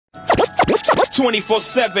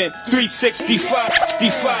24/7, 365,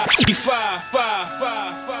 65.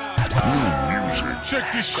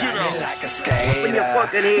 Check this shit out. Like a skater. Open your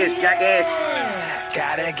fucking ears, jackass.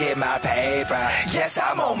 Gotta get my paper. Yes,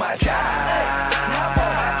 I'm on my job. I'm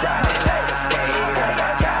on my job like a skater.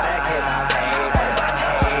 Gotta get my paper.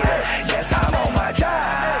 Yes, I'm on my job.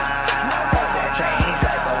 I'm on that change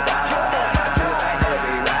like Borgata. Just like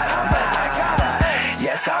heavy ride. I'm on my job.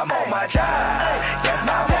 Yes, I'm on my job. Yes,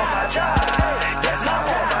 I'm on my job. Yes, I'm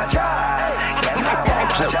on my job. Yes, I'm on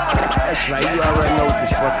my job. That's right, you already know what the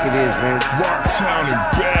fuck it is, man. Rocktown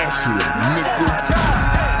Ambassador, nigga.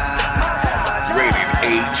 Rated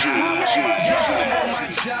AG. Yes, I'm on my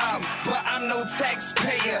job, but I'm no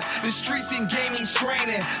taxpayer. The streets and gaming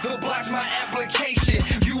training, the block's my application.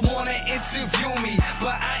 You wanna interview me,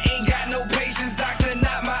 but I ain't got no patience. Doctor,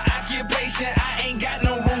 not my occupation. I ain't got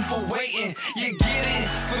no room for waiting. You get it,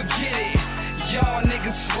 forget it. Y'all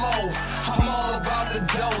niggas slow. I'm all about the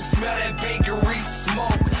dough. Smell that bakery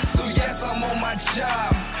smoke. So yes, I'm on my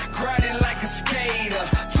job, grinding like a skater.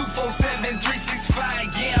 247, 365.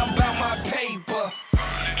 Yeah, I'm about my paper.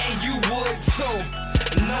 And you would too.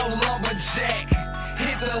 No lumberjack.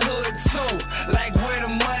 Hit the hood too. Like where the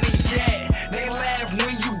money at? They laugh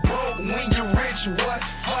when you broke, when you rich. What's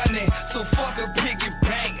funny? So fuck a piggy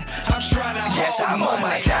bank. I'm trying to Yes, hold I'm on my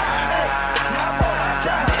money. job. I'm on my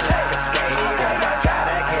job like a skater.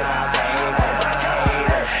 Gotta get my paper.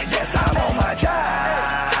 Yes, I'm on my job.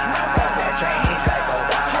 I'm on that change like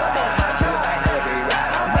Borgata. Just like heavy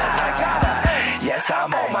ride. I'm on my job. Yes,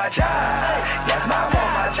 I'm on my job. Yes, I'm on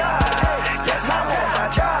my job. Yes, I'm on my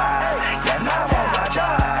job. Yes, I'm on my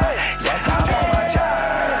job. Yes, I'm on my job.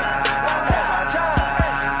 I'm on my job.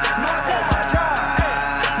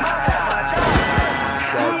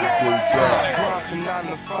 I'm on my job. From 9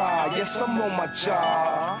 to 5, yes, I'm on my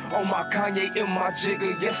job. On my Kanye in my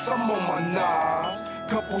jigger, yes, I'm on my Nas.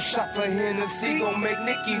 Couple shots of Hennessy gon' make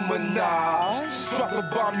Nicki Minaj. Drop the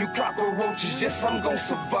bomb, you cockroaches, yes, I'm gon'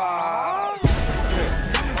 survive.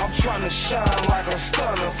 I'm tryna shine like a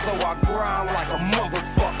stunner, so I grind like a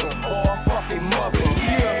motherfucker or a fucking mother.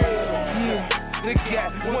 Yeah. They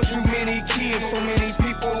got one too many kids, so many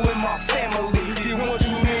people in my family. They want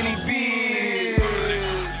too many beers.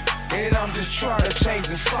 And I'm just trying to change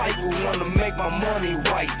the cycle. Wanna make my money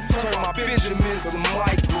right. Turn my Benjamins to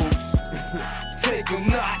Michaels. Take a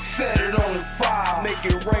knot, set it on fire. Make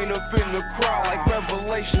it rain up in the crowd like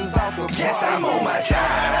revelations out the Yes, Bible. I'm on my job.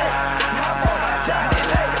 I'm on my job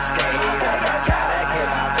like a skater. Gotta get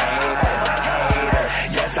my